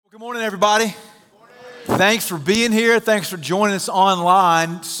morning, everybody. Thanks for being here. Thanks for joining us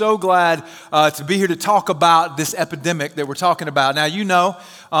online. So glad to be here to talk about this epidemic that we're talking about. Now, you know,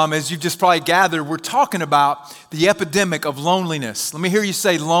 as you've just probably gathered, we're talking about the epidemic of loneliness. Let me hear you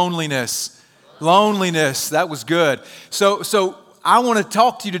say loneliness. Loneliness. That was good. So I want to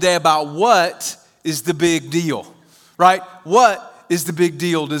talk to you today about what is the big deal, right? What is the big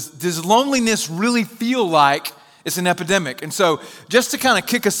deal? Does loneliness really feel like it's an epidemic? And so just to kind of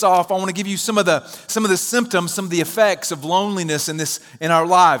kick us off, I want to give you some of the symptoms, some of the effects of loneliness in our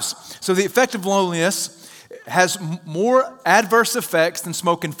lives. So the effect of loneliness has more adverse effects than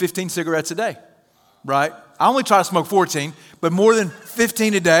smoking 15 cigarettes a day, right? I only try to smoke 14, but more than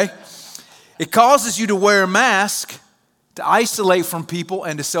 15 a day. It causes you to wear a mask, to isolate from people,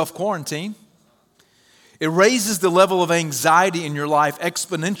 and to self-quarantine. It raises the level of anxiety in your life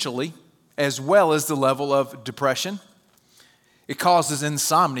exponentially, as well as the level of depression. It causes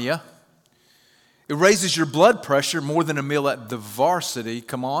insomnia. It raises your blood pressure more than a meal at the Varsity.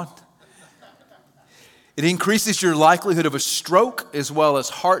 Come on. It increases your likelihood of a stroke as well as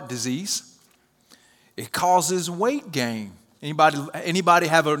heart disease. It causes weight gain. Anybody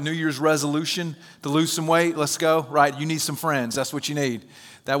have a New Year's resolution to lose some weight? Let's go. Right, you need some friends. That's what you need.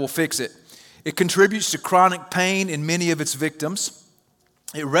 That will fix it. It contributes to chronic pain in many of its victims.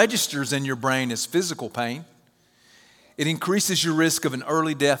 It registers in your brain as physical pain. It increases your risk of an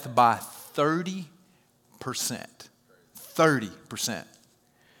early death by 30%. 30%.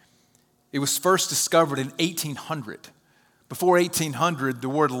 It was first discovered in 1800. Before 1800, the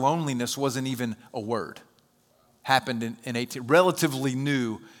word loneliness wasn't even a word. Happened in 18, relatively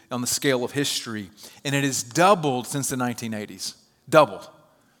new on the scale of history. And it has doubled since the 1980s. Doubled.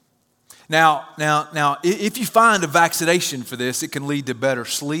 Now, if you find a vaccination for this, it can lead to better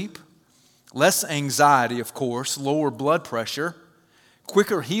sleep, less anxiety, of course, lower blood pressure,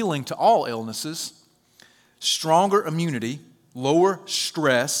 quicker healing to all illnesses, stronger immunity, lower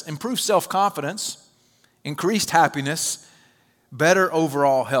stress, improved self-confidence, increased happiness, better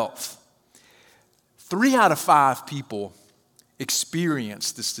overall health. 3 out of 5 people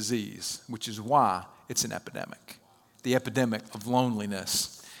experience this disease, which is why it's an epidemic, the epidemic of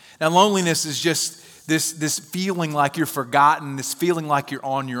loneliness. Now, loneliness is just this feeling like you're forgotten, this feeling like you're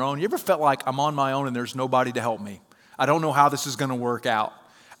on your own. You ever felt like I'm on my own and there's nobody to help me? I don't know how this is going to work out.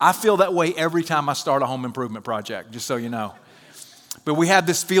 I feel that way every time I start a home improvement project, just so you know. But we have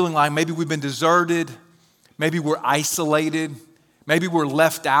this feeling like maybe we've been deserted, maybe we're isolated, maybe we're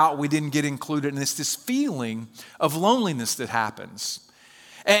left out, we didn't get included. And it's this feeling of loneliness that happens.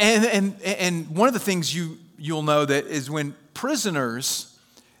 And one of the things you'll know that is when prisoners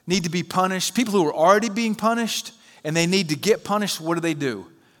need to be punished, people who are already being punished, and they need to get punished, what do?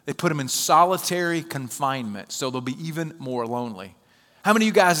 They put them in solitary confinement, so they'll be even more lonely. How many of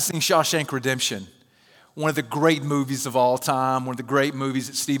you guys have seen Shawshank Redemption? One of the great movies of all time, one of the great movies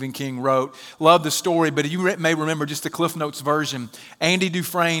that Stephen King wrote. Love the story, but you may remember just the Cliff Notes version. Andy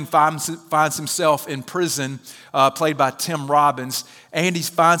Dufresne finds himself in prison, played by Tim Robbins. Andy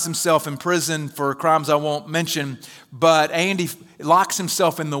finds himself in prison for crimes I won't mention, but Andy locks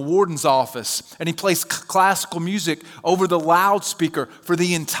himself in the warden's office, and he plays classical music over the loudspeaker for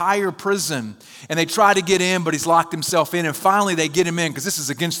the entire prison. And they try to get in, but he's locked himself in, and finally they get him in because this is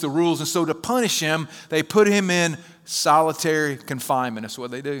against the rules. And so to punish him, they put him in solitary confinement. That's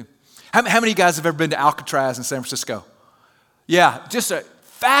what they do. How many of you guys have ever been to Alcatraz in San Francisco? Yeah, just a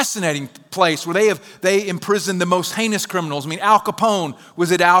fascinating place where they imprison the most heinous criminals. I mean, Al Capone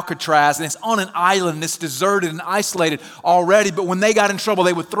was at Alcatraz, and it's on an island, and it's deserted and isolated already. But when they got in trouble,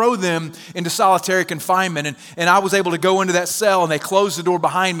 they would throw them into solitary confinement. And I was able to go into that cell, and they closed the door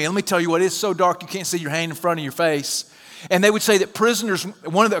behind me. And let me tell you what, it's so dark you can't see your hand in front of your face. And they would say that prisoners,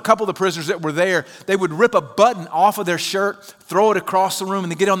 a couple of the prisoners that were there, they would rip a button off of their shirt, throw it across the room,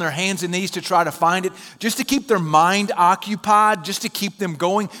 and they get on their hands and knees to try to find it, just to keep their mind occupied, just to keep them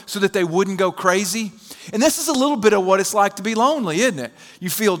going so that they wouldn't go crazy. And this is a little bit of what it's like to be lonely, isn't it? You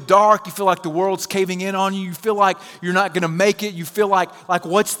feel dark, you feel like the world's caving in on you, you feel like you're not going to make it, you feel like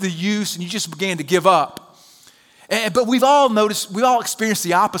what's the use, and you just began to give up. But we've all experienced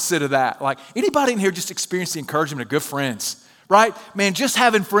the opposite of that. Like, anybody in here just experienced the encouragement of good friends, right? Man, just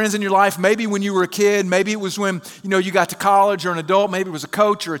having friends in your life, maybe when you were a kid, maybe it was when, you got to college or an adult, maybe it was a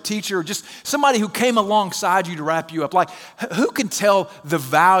coach or a teacher or just somebody who came alongside you to wrap you up. Like, who can tell the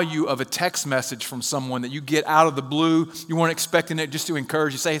value of a text message from someone that you get out of the blue, you weren't expecting it, just to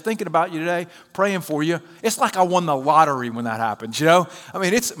encourage you, say, thinking about you today, praying for you. It's like I won the lottery when that happens, I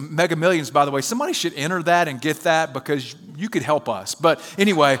mean, it's Mega Millions, by the way. Somebody should enter that and get that because, you could help us. But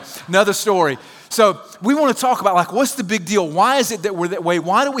anyway, another story. So we want to talk about, like, what's the big deal? Why is it that we're that way?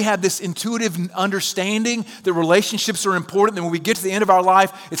 Why do we have this intuitive understanding that relationships are important, and when we get to the end of our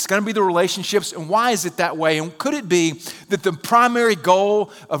life, it's going to be the relationships, and why is it that way? And could it be that the primary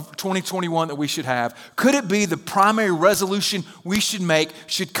goal of 2021 that we should have, could it be the primary resolution we should make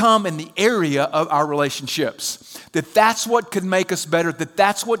should come in the area of our relationships? That's what could make us better,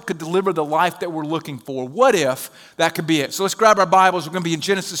 that's what could deliver the life that we're looking for. What if that could be it? So let's grab our Bibles. We're going to be in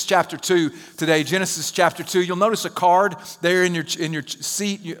Genesis chapter 2 today. Genesis chapter 2. You'll notice a card there in your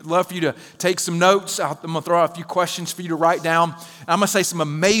seat. I'd love for you to take some notes. I'm going to throw out a few questions for you to write down. I'm going to say some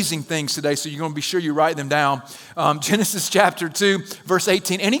amazing things today, so you're going to be sure you write them down. Genesis chapter 2, verse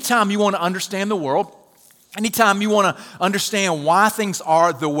 18. Anytime you want to understand the world, anytime you want to understand why things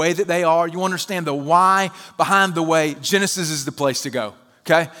are the way that they are, you understand the why behind the way, Genesis is the place to go.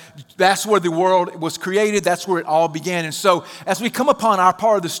 Okay? That's where the world was created. That's where it all began. And so as we come upon our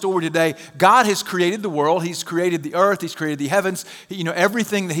part of the story today, God has created the world. He's created the earth. He's created the heavens.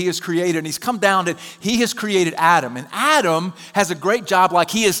 Everything that he has created. And he's come down to, he has created Adam. And Adam has a great job.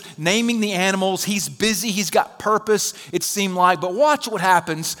 Like, he is naming the animals. He's busy. He's got purpose, it seemed like. But watch what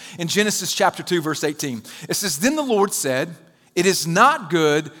happens in Genesis chapter 2, verse 18. It says, "Then the Lord said, 'It is not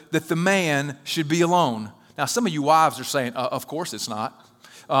good that the man should be alone.'" Now, some of you wives are saying, of course it's not.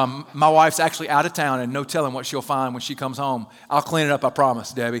 My wife's actually out of town, and no telling what she'll find when she comes home. I'll clean it up, I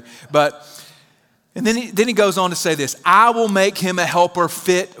promise, Debbie. And then he goes on to say this: "I will make him a helper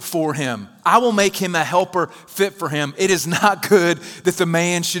fit for him." I will make him a helper fit for him. It is not good that the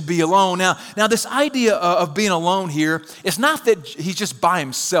man should be alone. Now this idea of being alone here is not that he's just by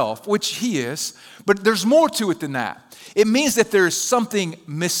himself, which he is, but there's more to it than that. It means that there's something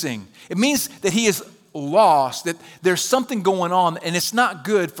missing. It means that he is lost, that there's something going on, and it's not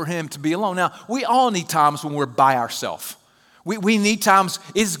good for him to be alone. Now, we all need times when we're by ourselves. We need times,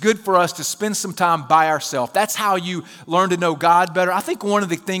 it's good for us to spend some time by ourselves. That's how you learn to know God better. I think one of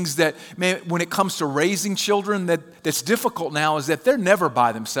the things that, when it comes to raising children that's difficult now is that they're never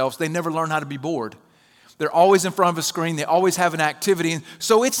by themselves. They never learn how to be bored. They're always in front of a screen. They always have an activity. And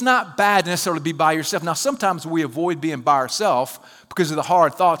so it's not bad necessarily to be by yourself. Now, sometimes we avoid being by ourselves because of the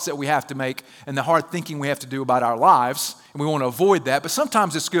hard thoughts that we have to make and the hard thinking we have to do about our lives. And we want to avoid that. But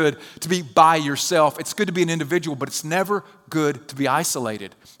sometimes it's good to be by yourself. It's good to be an individual, but it's never good to be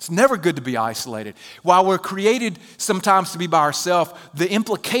isolated. It's never good to be isolated. While we're created sometimes to be by ourselves, the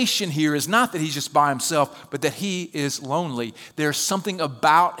implication here is not that he's just by himself, but that he is lonely. There's something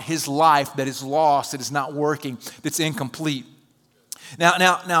about his life that is lost, that is not working, that's incomplete.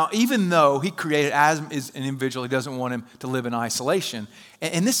 Now, even though he created Adam as an individual, he doesn't want him to live in isolation.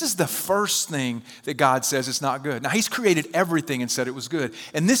 And this is the first thing that God says is not good. Now, he's created everything and said it was good.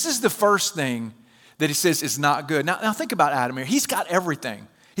 And this is the first thing that he says is not good. Now think about Adam here. He's got everything.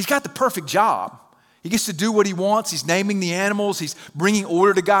 He's got the perfect job. He gets to do what he wants. He's naming the animals. He's bringing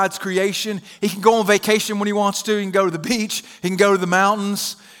order to God's creation. He can go on vacation when he wants to. He can go to the beach. He can go to the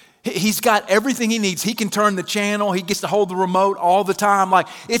mountains. He's got everything he needs. He can turn the channel. He gets to hold the remote all the time. Like,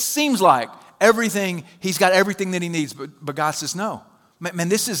 it seems like everything, he's got everything that he needs. But God says, no. Man,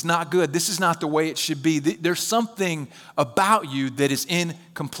 this is not good. This is not the way it should be. There's something about you that is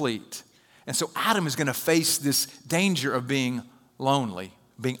incomplete. And so Adam is going to face this danger of being lonely,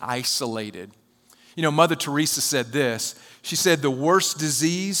 being isolated. Mother Teresa said this. She said, "The worst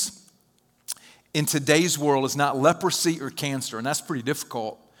disease in today's world is not leprosy or cancer." And that's pretty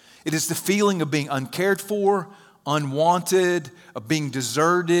difficult. It is the feeling of being uncared for, unwanted, of being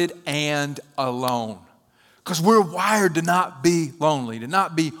deserted, and alone. Because we're wired to not be lonely, to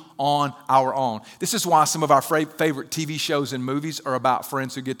not be on our own. This is why some of our favorite TV shows and movies are about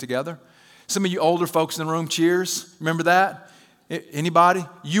friends who get together. Some of you older folks in the room, cheers. Remember that? Anybody?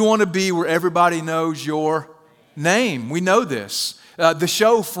 You want to be where everybody knows your name. We know this. The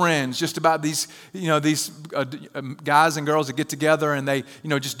show Friends, just about these guys and girls that get together and they,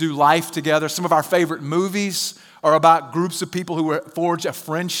 just do life together. Some of our favorite movies are about groups of people who forge a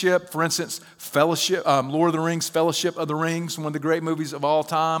friendship. For instance, Fellowship, Lord of the Rings, Fellowship of the Rings, one of the great movies of all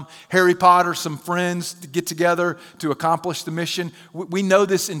time. Harry Potter, some friends to get together to accomplish the mission. We know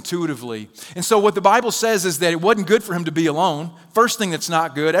this intuitively. And so what the Bible says is that it wasn't good for him to be alone. First thing that's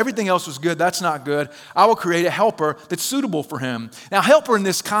not good. Everything else was good. That's not good. I will create a helper that's suitable for him. Now, helper in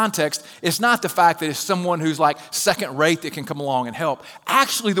this context is not the fact that it's someone who's like second rate that can come along and help.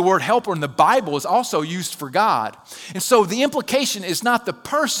 Actually, the word helper in the Bible is also used for God. And so the implication is not the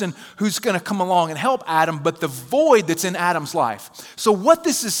person who's going to come along and help Adam, but the void that's in Adam's life. So what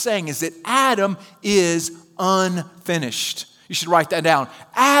this is saying is that Adam is unfinished. You should write that down.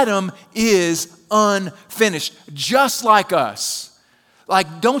 Adam is unfinished, just like us.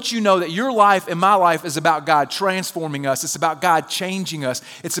 Like, don't you know that your life and my life is about God transforming us? It's about God changing us.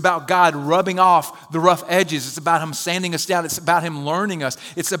 It's about God rubbing off the rough edges. It's about Him sanding us down. It's about Him learning us.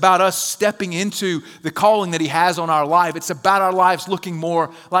 It's about us stepping into the calling that He has on our life. It's about our lives looking more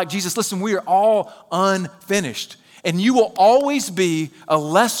like Jesus. Listen, we are all unfinished. And you will always be a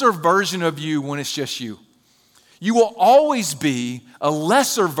lesser version of you when it's just you. You will always be a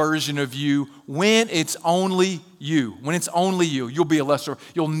lesser version of you when it's only you. When it's only you, you'll be a lesser.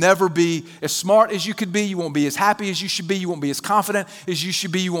 You'll never be as smart as you could be. You won't be as happy as you should be. You won't be as confident as you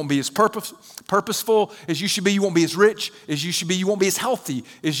should be. You won't be as purposeful as you should be. You won't be as rich as you should be. You won't be as healthy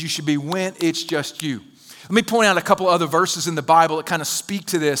as you should be when it's just you. Let me point out a couple other verses in the Bible that kind of speak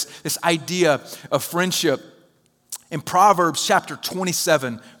to this idea of friendship. In Proverbs chapter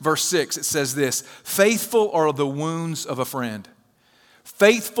 27, verse 6, it says this: faithful are the wounds of a friend.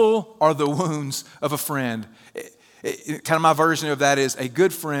 Faithful are the wounds of a friend. Kind of my version of that is a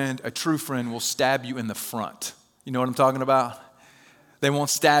good friend, a true friend will stab you in the front. You know what I'm talking about? They won't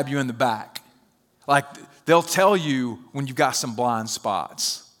stab you in the back. Like, they'll tell you when you've got some blind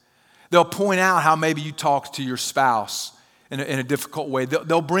spots. They'll point out how maybe you talk to your spouse in a difficult way.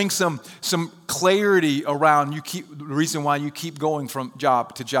 They'll bring some clarity around the reason why you keep going from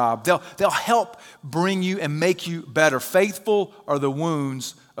job to job. They'll help bring you and make you better. Faithful are the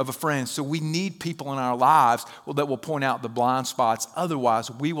wounds of a friend. So we need people in our lives that will point out the blind spots. Otherwise,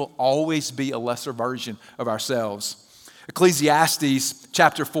 we will always be a lesser version of ourselves. Ecclesiastes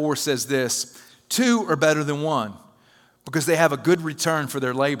chapter 4 says this: two are better than one because they have a good return for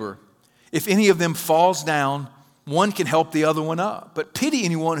their labor. If any of them falls down, one can help the other one up. But pity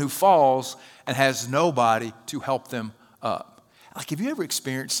anyone who falls and has nobody to help them up. Like, have you ever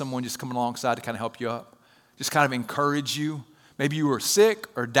experienced someone just coming alongside to kind of help you up? Just kind of encourage you? Maybe you were sick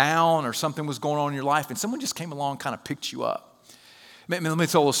or down or something was going on in your life and someone just came along and kind of picked you up. Let me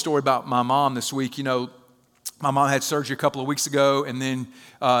tell a story about my mom this week. You know, my mom had surgery a couple of weeks ago and then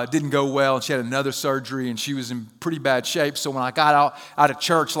didn't go well, and she had another surgery and she was in pretty bad shape. So when I got out of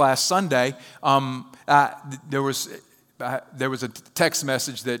church last Sunday, there was a text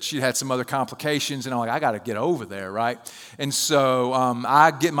message that she had some other complications, and I'm like, I got to get over there, right? And so I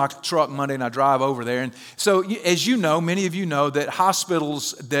get in my truck Monday and I drive over there. And so, as you know, many of you know that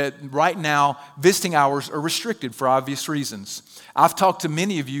hospitals that right now visiting hours are restricted for obvious reasons. I've talked to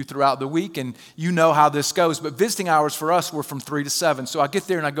many of you throughout the week, and you know how this goes, but visiting hours for us were from 3 to 7. So I get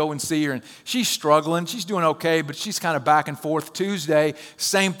there and I go and see her, and she's struggling. She's doing okay, but she's kind of back and forth. Tuesday,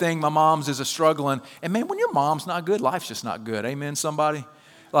 same thing. My mom's is a struggling. And man, when your mom's not good, life's just not good. Amen, somebody?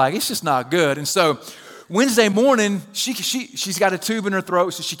 Like, it's just not good. And so Wednesday morning, she's got a tube in her throat,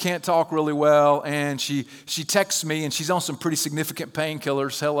 so she can't talk really well, and she texts me, and she's on some pretty significant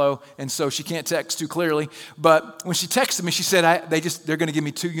painkillers, hello, and so she can't text too clearly. But when she texted me, she said, they're going to give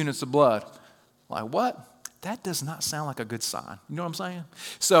me 2 units of blood. I'm like, what? That does not sound like a good sign. You know what I'm saying?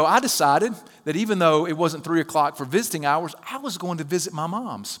 So I decided that even though it wasn't 3 o'clock for visiting hours, I was going to visit my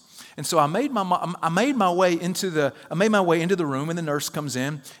mom's. And so I made my way into the room, and the nurse comes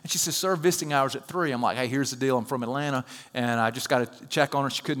in, and she says, "Sir, visiting hours at 3." I'm like, "Hey, here's the deal. I'm from Atlanta, and I just got to check on her.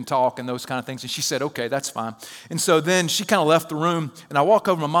 She couldn't talk and those kind of things." And she said, "Okay, that's fine." And so then she kind of left the room, and I walk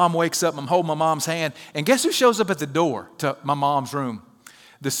over. My mom wakes up. I'm holding my mom's hand, and guess who shows up at the door to my mom's room?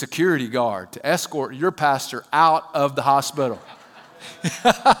 The security guard to escort your pastor out of the hospital.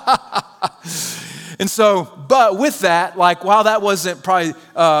 And so, but with that, like, while that wasn't probably,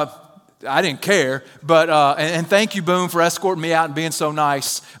 I didn't care, but, and thank you, Boone, for escorting me out and being so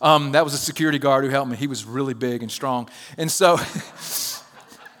nice. That was a security guard who helped me. He was really big and strong. And so,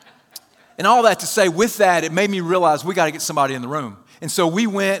 and all that to say, with that, it made me realize we got to get somebody in the room. And so we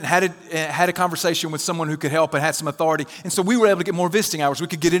went and had a conversation with someone who could help and had some authority. And so we were able to get more visiting hours. We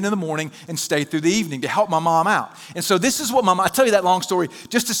could get in the morning and stay through the evening to help my mom out. And so this is what I tell you that long story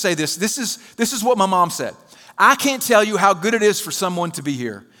just to say this. This is what my mom said. I can't tell you how good it is for someone to be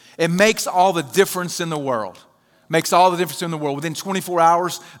here. It makes all the difference in the world. Makes all the difference in the world. Within 24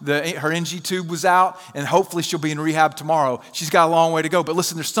 hours, her NG tube was out, and hopefully she'll be in rehab tomorrow. She's got a long way to go. But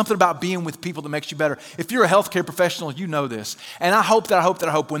listen, there's something about being with people that makes you better. If you're a healthcare professional, you know this. And I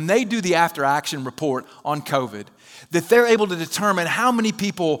hope when they do the after-action report on COVID, that they're able to determine how many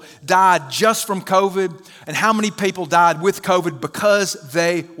people died just from COVID and how many people died with COVID because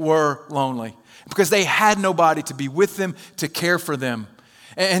they were lonely, because they had nobody to be with them, to care for them.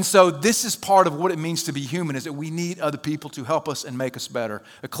 And so this is part of what it means to be human, is that we need other people to help us and make us better.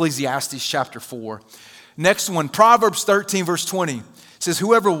 Ecclesiastes chapter 4. Next one, Proverbs 13, verse 20. It says,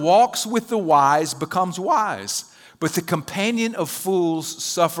 "Whoever walks with the wise becomes wise, but the companion of fools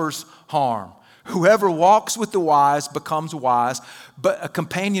suffers harm. Whoever walks with the wise becomes wise, but a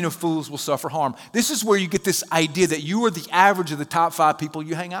companion of fools will suffer harm. This is where you get this idea that you are the average of the top 5 people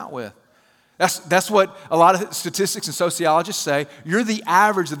you hang out with. That's what a lot of statistics and sociologists say. You're the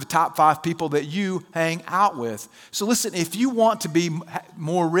average of the top 5 people that you hang out with. So listen, if you want to be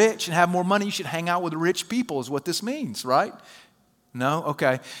more rich and have more money, you should hang out with rich people is what this means, right? No?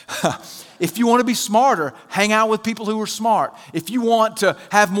 Okay. If you want to be smarter, hang out with people who are smart. If you want to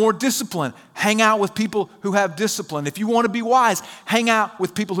have more discipline, hang out with people who have discipline. If you want to be wise, hang out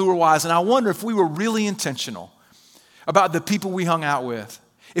with people who are wise. And I wonder if we were really intentional about the people we hung out with.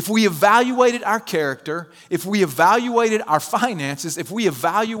 If we evaluated our character, if we evaluated our finances, if we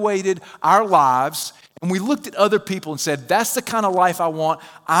evaluated our lives, and we looked at other people and said, that's the kind of life I want,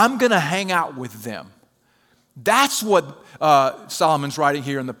 I'm going to hang out with them. That's what Solomon's writing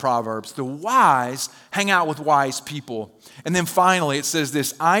here in the Proverbs. The wise hang out with wise people. And then finally it says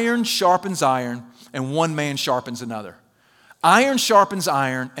this, iron sharpens iron and one man sharpens another. Iron sharpens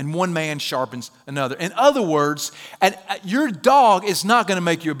iron and one man sharpens another. In other words, your dog is not going to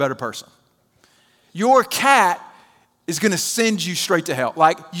make you a better person. Your cat is going to send you straight to hell.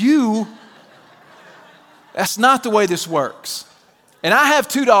 That's not the way this works. And I have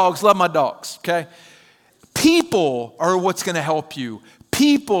 2 dogs, love my dogs, okay? People are what's going to help you.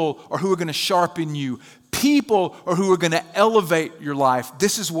 People are who are going to sharpen you. People are who are going to elevate your life.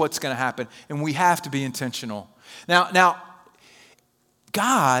 This is what's going to happen, and we have to be intentional. Now,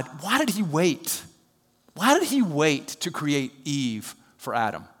 God, why did he wait? Why did he wait to create Eve for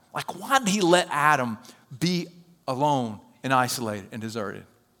Adam? Like, why did he let Adam be alone and isolated and deserted?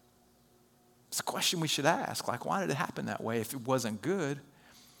 It's a question we should ask. Like, why did it happen that way if it wasn't good?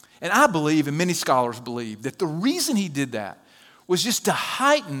 And I believe, and many scholars believe, that the reason he did that was just to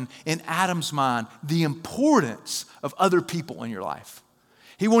heighten in Adam's mind the importance of other people in your life.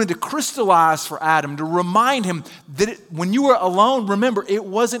 He wanted to crystallize for Adam, to remind him that when you were alone, remember, it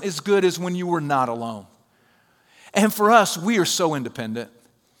wasn't as good as when you were not alone. And for us, we are so independent.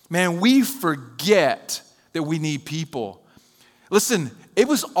 Man, we forget that we need people. Listen,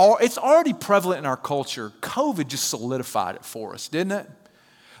 it's already prevalent in our culture. COVID just solidified it for us, didn't it?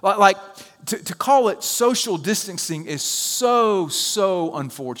 Like to call it social distancing is so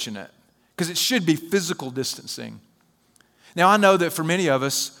unfortunate because it should be physical distancing. Now, I know that for many of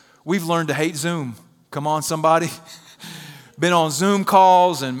us, we've learned to hate Zoom. Come on, somebody. Been on Zoom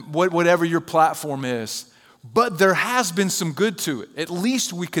calls and whatever your platform is. But there has been some good to it. At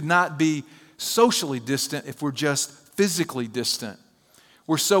least we could not be socially distant if we're just physically distant.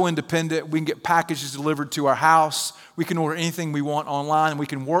 We're so independent. We can get packages delivered to our house. We can order anything we want online. We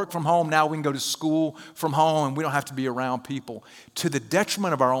can work from home. Now we can go to school from home and we don't have to be around people. To the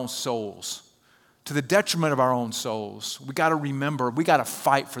detriment of our own souls. To the detriment of our own souls. We got to remember, we got to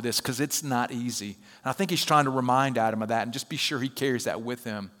fight for this because it's not easy. And I think he's trying to remind Adam of that and just be sure he carries that with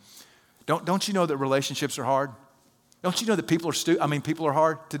him. Don't you know that relationships are hard? Don't you know that people are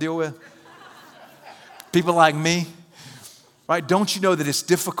hard to deal with? People like me, right? Don't you know that it's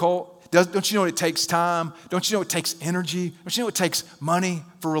difficult? Don't you know it takes time? Don't you know it takes energy? Don't you know it takes money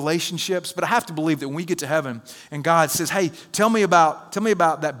for relationships? But I have to believe that when we get to heaven and God says, hey, tell me about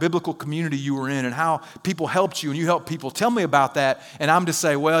that biblical community you were in and how people helped you and you helped people. Tell me about that. And I'm to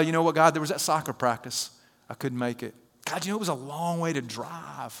say, well, you know what, God, there was that soccer practice. I couldn't make it. God, you know, it was a long way to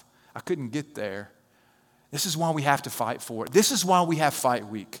drive. I couldn't get there. This is why we have to fight for it. This is why we have Fight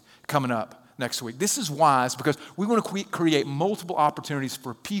Week coming up next week. This is wise because we want to create multiple opportunities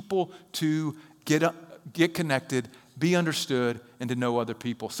for people to get connected, be understood, and to know other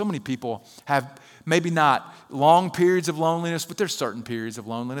people. So many people have maybe not long periods of loneliness, but there's certain periods of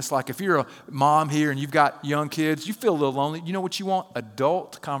loneliness. Like if you're a mom here and you've got young kids, you feel a little lonely. You know what you want?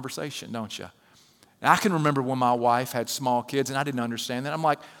 Adult conversation, don't you? And I can remember when my wife had small kids and I didn't understand that. I'm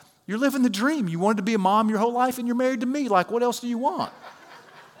like, you're living the dream. You wanted to be a mom your whole life and you're married to me. Like, what else do you want?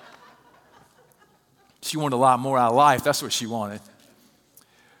 She wanted a lot more out of life. That's what she wanted.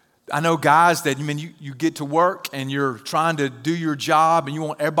 I know guys that, you get to work and you're trying to do your job and you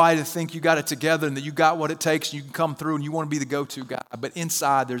want everybody to think you got it together and that you got what it takes and you can come through and you want to be the go-to guy. But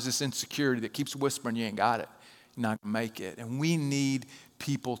inside there's this insecurity that keeps whispering you ain't got it. You're not going to make it. And we need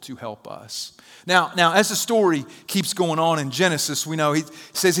people to help us. Now, as the story keeps going on in Genesis, we know he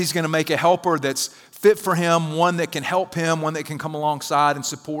says he's going to make a helper that's fit for him, one that can help him, one that can come alongside and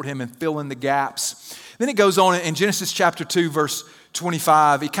support him and fill in the gaps. Then it goes on in Genesis chapter 2, verse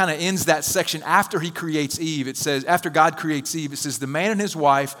 25. He kind of ends that section after he creates Eve. It says, after God creates Eve, it says, the man and his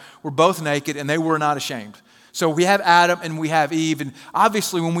wife were both naked and they were not ashamed. So we have Adam and we have Eve. And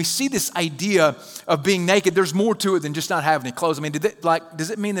obviously when we see this idea of being naked, there's more to it than just not having any clothes. I mean, does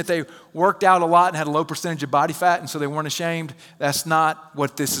it mean that they worked out a lot and had a low percentage of body fat and so they weren't ashamed? That's not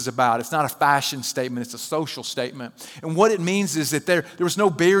what this is about. It's not a fashion statement. It's a social statement. And what it means is that there was no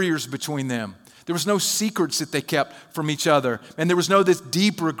barriers between them. There was no secrets that they kept from each other. And there was no this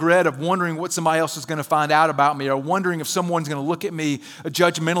deep regret of wondering what somebody else is going to find out about me, or wondering if someone's going to look at me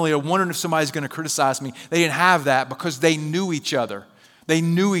judgmentally, or wondering if somebody's going to criticize me. They didn't have that because they knew each other. They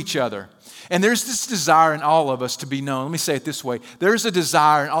knew each other. And there's this desire in all of us to be known. Let me say it this way. There's a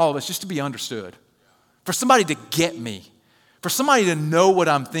desire in all of us just to be understood. For somebody to get me. For somebody to know what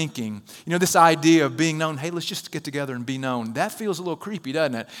I'm thinking. You know, this idea of being known, hey, let's just get together and be known. That feels a little creepy,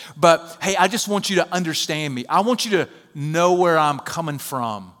 doesn't it? But, hey, I just want you to understand me. I want you to know where I'm coming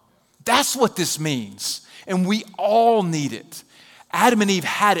from. That's what this means. And we all need it. Adam and Eve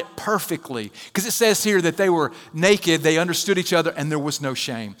had it perfectly because it says here that they were naked, they understood each other, and there was no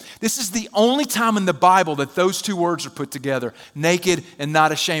shame. This is the only time in the Bible that those two words are put together, naked and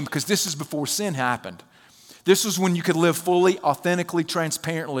not ashamed, because this is before sin happened. This was when you could live fully, authentically,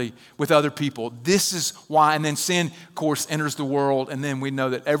 transparently with other people. This is why. And then sin, of course, enters the world. And then we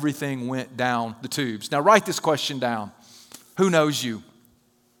know that everything went down the tubes. Now write this question down. Who knows you?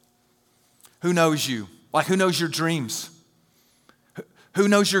 Who knows you? Like, who knows your dreams? Who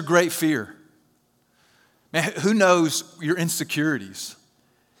knows your great fear? Man, who knows your insecurities?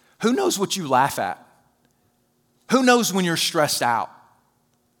 Who knows what you laugh at? Who knows when you're stressed out?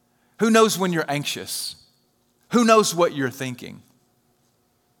 Who knows when you're anxious? Who knows what you're thinking?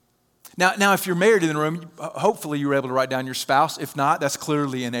 Now, if you're married in the room, hopefully you were able to write down your spouse. If not, that's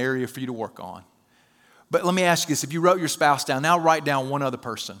clearly an area for you to work on. But let me ask you this. If you wrote your spouse down, now write down one other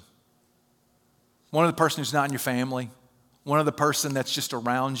person. One other person who's not in your family. One other person that's just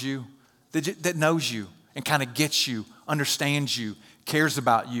around you, that knows you and kind of gets you, understands you, cares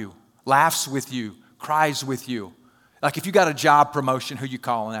about you, laughs with you, cries with you. Like if you got a job promotion, who you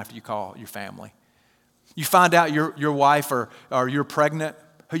calling after you call your family? You find out your wife or you're pregnant,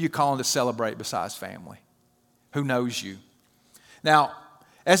 who you calling to celebrate besides family? Who knows you? Now,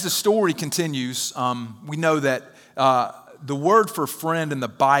 as the story continues, we know that the word for friend in the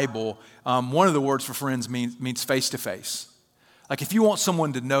Bible, one of the words for friends means face-to-face. Like if you want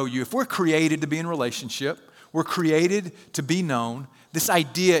someone to know you, if we're created to be in relationship, we're created to be known, this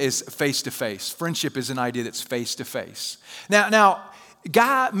idea is face-to-face. Friendship is an idea that's face-to-face. Now,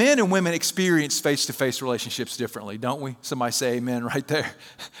 men and women experience face-to-face relationships differently, don't we? Somebody say amen right there.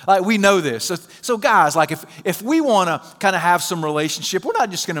 Like we know this. So guys, like if we want to kind of have some relationship, we're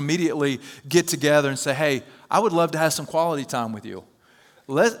not just going to immediately get together and say, hey, I would love to have some quality time with you.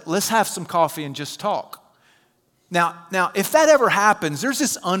 Let's have some coffee and just talk. Now, if that ever happens, there's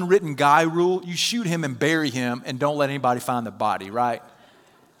this unwritten guy rule. You shoot him and bury him and don't let anybody find the body, right?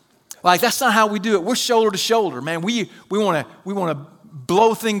 Like that's not how we do it. We're shoulder to shoulder, man. We want to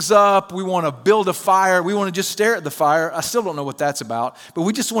blow things up. We want to build a fire. We want to just stare at the fire. I still don't know what that's about, but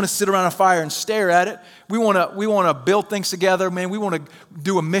we just want to sit around a fire and stare at it. We want to build things together, man. We want to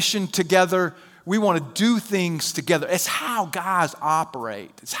do a mission together. We want to do things together. It's how guys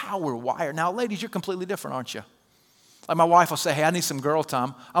operate. It's how we're wired. Now, ladies, you're completely different, aren't you? Like my wife will say, hey, I need some girl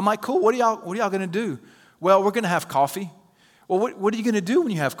time. I'm like, cool, what are y'all going to do? Well, we're going to have coffee. Well, what are you going to do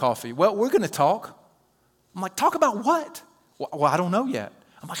when you have coffee? Well, we're going to talk. I'm like, talk about what? Well, I don't know yet.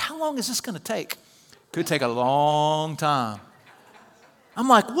 I'm like, how long is this going to take? Could take a long time. I'm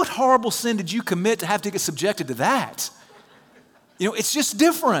like, what horrible sin did you commit to have to get subjected to that? You know, it's just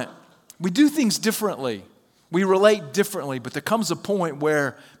different. We do things differently. We relate differently, but there comes a point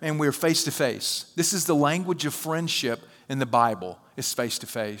where, man, we're face to face. This is the language of friendship in the Bible, is face to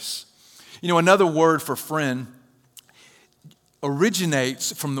face. You know, another word for friend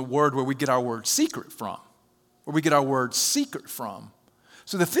originates from the word where we get our word secret from. Where we get our word secret from.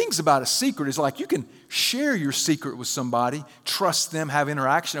 So the things about a secret is like you can share your secret with somebody, trust them, have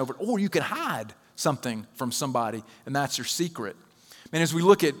interaction over it, or you can hide something from somebody, and that's your secret. And as we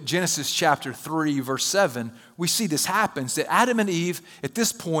look at Genesis chapter 3, verse 7, we see this happens, that Adam and Eve at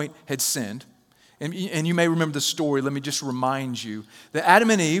this point had sinned. And you may remember the story. Let me just remind you that Adam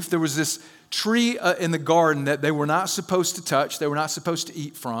and Eve, there was this tree in the garden that they were not supposed to touch. They were not supposed to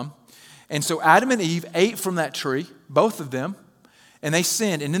eat from. And so Adam and Eve ate from that tree, both of them, and they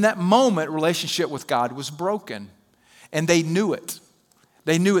sinned. And in that moment, relationship with God was broken. And they knew it.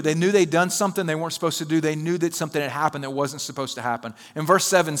 They knew it. They knew they'd done something they weren't supposed to do. They knew that something had happened that wasn't supposed to happen. And verse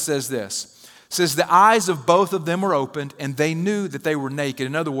 7 says this. It says, the eyes of both of them were opened, and they knew that they were naked.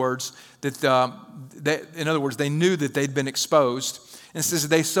 In other words, they knew that they'd been exposed. And it says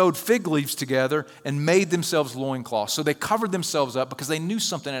they sewed fig leaves together and made themselves loincloths. So they covered themselves up because they knew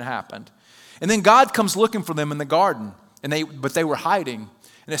something had happened. And then God comes looking for them in the garden, but they were hiding.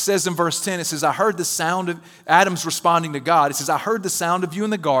 And it says in verse 10, it says, I heard the sound of, Adam's responding to God. It says, I heard the sound of you in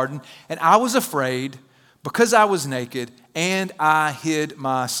the garden, and I was afraid because I was naked, and I hid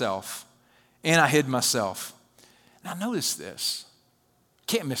myself. And I hid myself. Now notice this.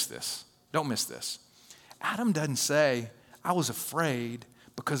 Can't miss this. Don't miss this. Adam doesn't say, I was afraid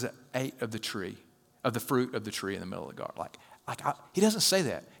because I ate of the tree, of the fruit of the tree in the middle of the garden. He doesn't say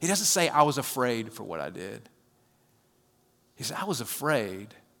that. He doesn't say, I was afraid for what I did. He said, I was afraid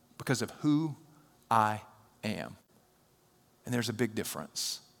because of who I am. And there's a big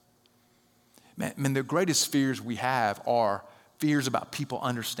difference. Man, the greatest fears we have are fears about people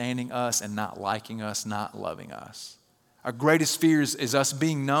understanding us and not liking us, not loving us. Our greatest fears is us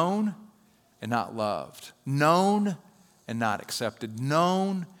being known and not loved, known and not accepted,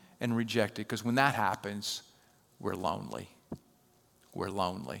 known and rejected. Because when that happens, we're lonely. We're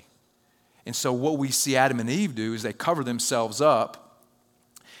lonely. And so what we see Adam and Eve do is they cover themselves up.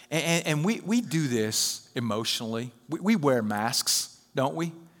 And we do this emotionally. We wear masks, don't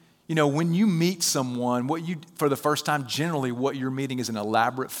we? You know, when you meet someone, for the first time, generally what you're meeting is an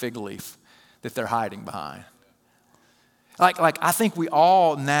elaborate fig leaf that they're hiding behind. Like I think we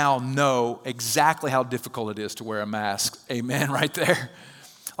all now know exactly how difficult it is to wear a mask. Amen, right there.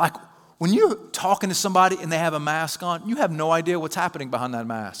 Like when you're talking to somebody and they have a mask on, you have no idea what's happening behind that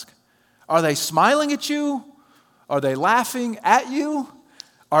mask. Are they smiling at you? Are they laughing at you?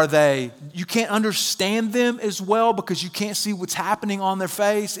 You can't understand them as well because you can't see what's happening on their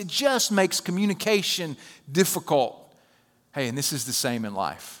face. It just makes communication difficult. Hey, and this is the same in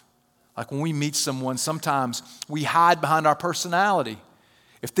life. Like when we meet someone, sometimes we hide behind our personality.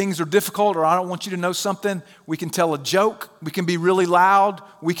 If things are difficult or I don't want you to know something, we can tell a joke. We can be really loud.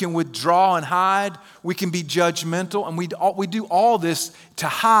 We can withdraw and hide. We can be judgmental. And we do all this to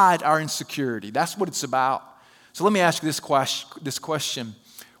hide our insecurity. That's what it's about. So let me ask you this question.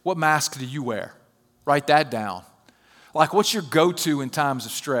 What mask do you wear? Write that down. Like what's your go-to in times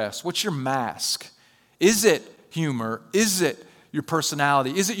of stress? What's your mask? Is it humor? Is it your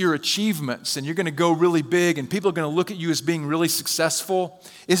personality? Is it your achievements and you're going to go really big and people are going to look at you as being really successful?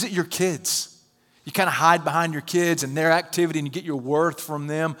 Is it your kids? You kind of hide behind your kids and their activity and you get your worth from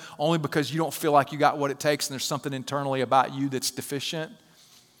them only because you don't feel like you got what it takes and there's something internally about you that's deficient.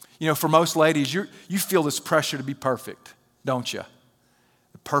 You know, for most ladies, you feel this pressure to be perfect, don't you?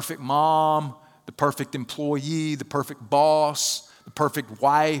 The perfect mom, the perfect employee, the perfect boss, the perfect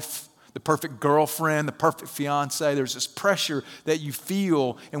wife, the perfect girlfriend, the perfect fiance. There's this pressure that you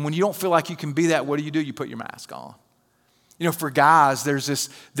feel, and when you don't feel like you can be that, what do? You put your mask on. You know, for guys, there's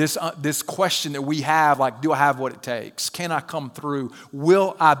this question that we have, like, do I have what it takes? Can I come through?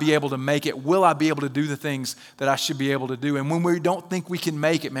 Will I be able to make it? Will I be able to do the things that I should be able to do? And when we don't think we can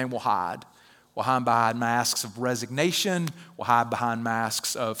make it, man, we'll hide. We'll hide behind masks of resignation. We'll hide behind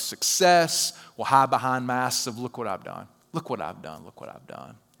masks of success. We'll hide behind masks of look what I've done. Look what I've done. Look what I've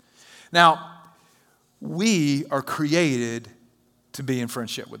done. Now, we are created to be in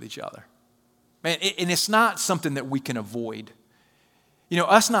friendship with each other. Man, and it's not something that we can avoid. You know,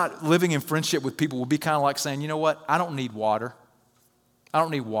 us not living in friendship with people will be kind of like saying, you know what, I don't need water. I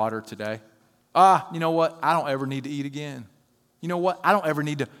don't need water today. You know what, I don't ever need to eat again. You know what, I don't ever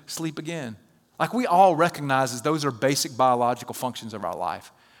need to sleep again. Like we all recognize that those are basic biological functions of our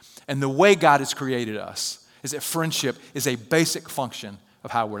life. And the way God has created us is that friendship is a basic function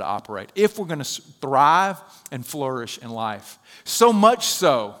of how we're to operate if we're going to thrive and flourish in life. So much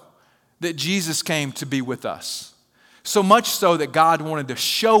so that Jesus came to be with us. So much so that God wanted to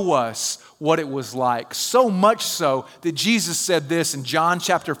show us what it was like. So much so that Jesus said this in John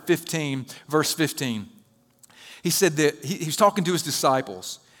chapter 15, verse 15. He said that he's talking to his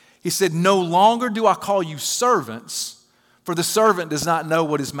disciples. He said, no longer do I call you servants, for the servant does not know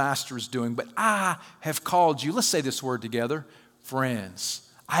what his master is doing, but I have called you, let's say this word together, friends.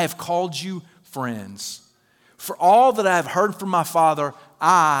 I have called you friends. For all that I have heard from my Father,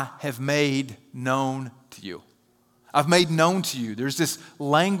 I have made known to you. I've made known to you. There's this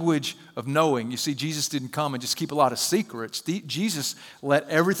language of knowing. You see, Jesus didn't come and just keep a lot of secrets. Jesus let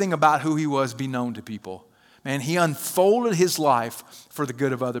everything about who he was be known to people. Man, he unfolded his life for the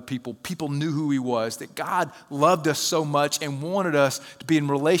good of other people. People knew who he was, that God loved us so much and wanted us to be in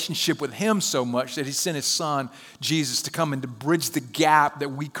relationship with him so much that he sent his son, Jesus, to come and to bridge the gap that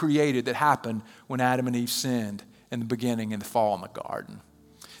we created that happened when Adam and Eve sinned in the beginning in the fall in the garden.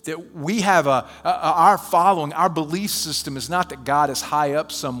 That we have our following, our belief system is not that God is high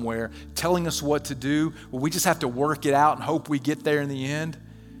up somewhere telling us what to do. We just have to work it out and hope we get there in the end.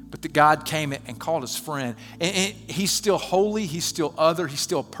 But that God came and called us friend. And he's still holy, he's still other, he's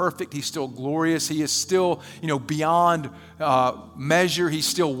still perfect, he's still glorious, he is still, beyond measure, he's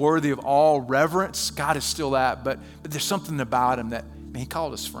still worthy of all reverence. God is still that, but there's something about him that, he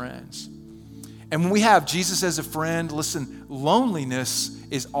called us friends. And when we have Jesus as a friend, listen, loneliness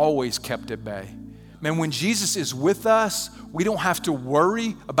is always kept at bay. Man, when Jesus is with us, we don't have to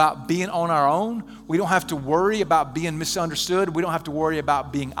worry about being on our own. We don't have to worry about being misunderstood. We don't have to worry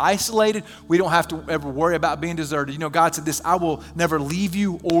about being isolated. We don't have to ever worry about being deserted. God said this, I will never leave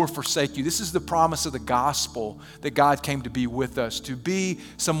you or forsake you. This is the promise of the gospel, that God came to be with us, to be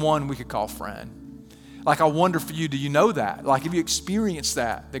someone we could call friend. Like, I wonder for you, do you know that? Like, have you experienced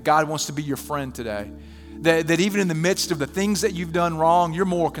that God wants to be your friend today? That even in the midst of the things that you've done wrong, you're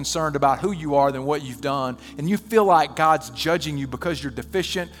more concerned about who you are than what you've done. And you feel like God's judging you because you're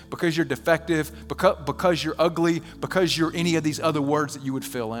deficient, because you're defective, because you're ugly, because you're any of these other words that you would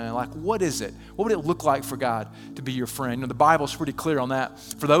fill in. Like, what is it? What would it look like for God to be your friend? The Bible's pretty clear on that.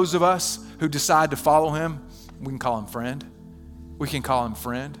 For those of us who decide to follow him, we can call him friend. We can call him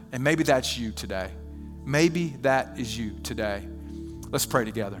friend. And maybe that's you today. Maybe that is you today. Let's pray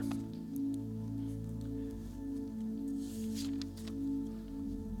together.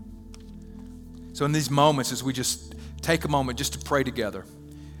 So in these moments, as we just take a moment just to pray together,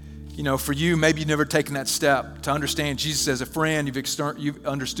 for you, maybe you've never taken that step to understand Jesus as a friend. You've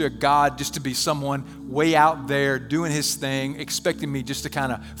understood God just to be someone way out there doing his thing, expecting me just to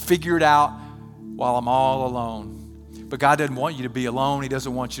kind of figure it out while I'm all alone. But God doesn't want you to be alone. He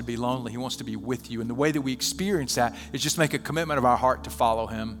doesn't want you to be lonely. He wants to be with you. And the way that we experience that is just make a commitment of our heart to follow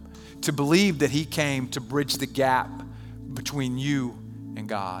him, to believe that he came to bridge the gap between you and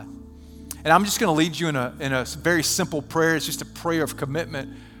God. And I'm just going to lead you in a very simple prayer. It's just a prayer of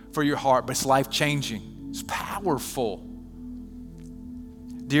commitment for your heart, but it's life-changing. It's powerful.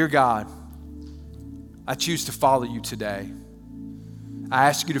 Dear God, I choose to follow you today. I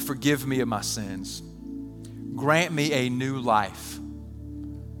ask you to forgive me of my sins. Grant me a new life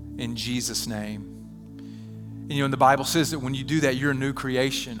in Jesus' name. And the Bible says that when you do that, you're a new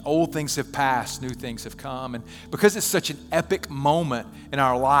creation. Old things have passed, new things have come. And because it's such an epic moment in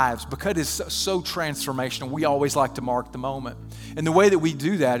our lives, because it's so transformational, we always like to mark the moment. And the way that we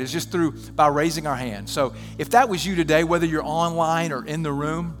do that is just by raising our hand. So if that was you today, whether you're online or in the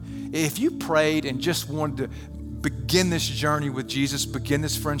room, if you prayed and just wanted to begin this journey with Jesus, begin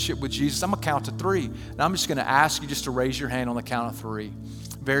this friendship with Jesus, I'm going to count to 3. And I'm just going to ask you just to raise your hand on the count of 3.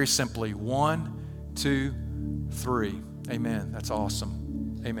 Very simply. 1, 2, 3. Amen. That's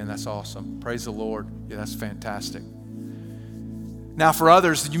awesome. Amen. That's awesome. Praise the Lord. Yeah, that's fantastic. Now for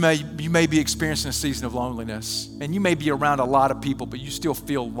others, you may be experiencing a season of loneliness, and you may be around a lot of people, but you still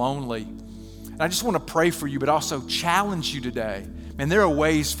feel lonely. And I just want to pray for you, but also challenge you today. Man, there are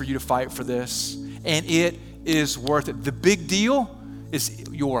ways for you to fight for this, and it is worth it. The big deal is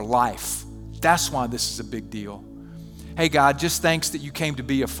your life. That's why this is a big deal. Hey God, just thanks that you came to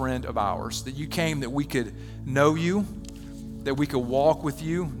be a friend of ours, that you came that we could know you, that we could walk with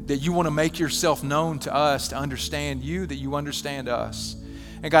you, that you want to make yourself known to us, to understand you, that you understand us.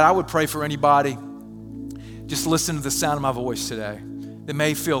 And God, I would pray for anybody, just listen to the sound of my voice today, that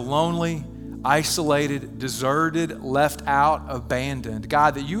may feel lonely, isolated, deserted, left out, abandoned.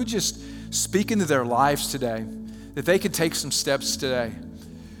 God, that you would just speak into their lives today, that they could take some steps today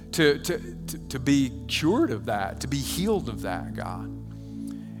to be cured of that, to be healed of that, God.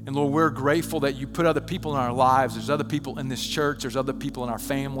 And Lord, we're grateful that you put other people in our lives. There's other people in this church. There's other people in our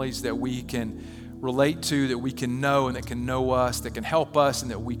families that we can relate to, that we can know and that can know us, that can help us and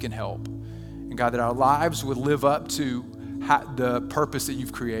that we can help. And God, that our lives would live up to the purpose that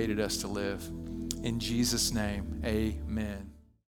you've created us to live. In Jesus' name, amen.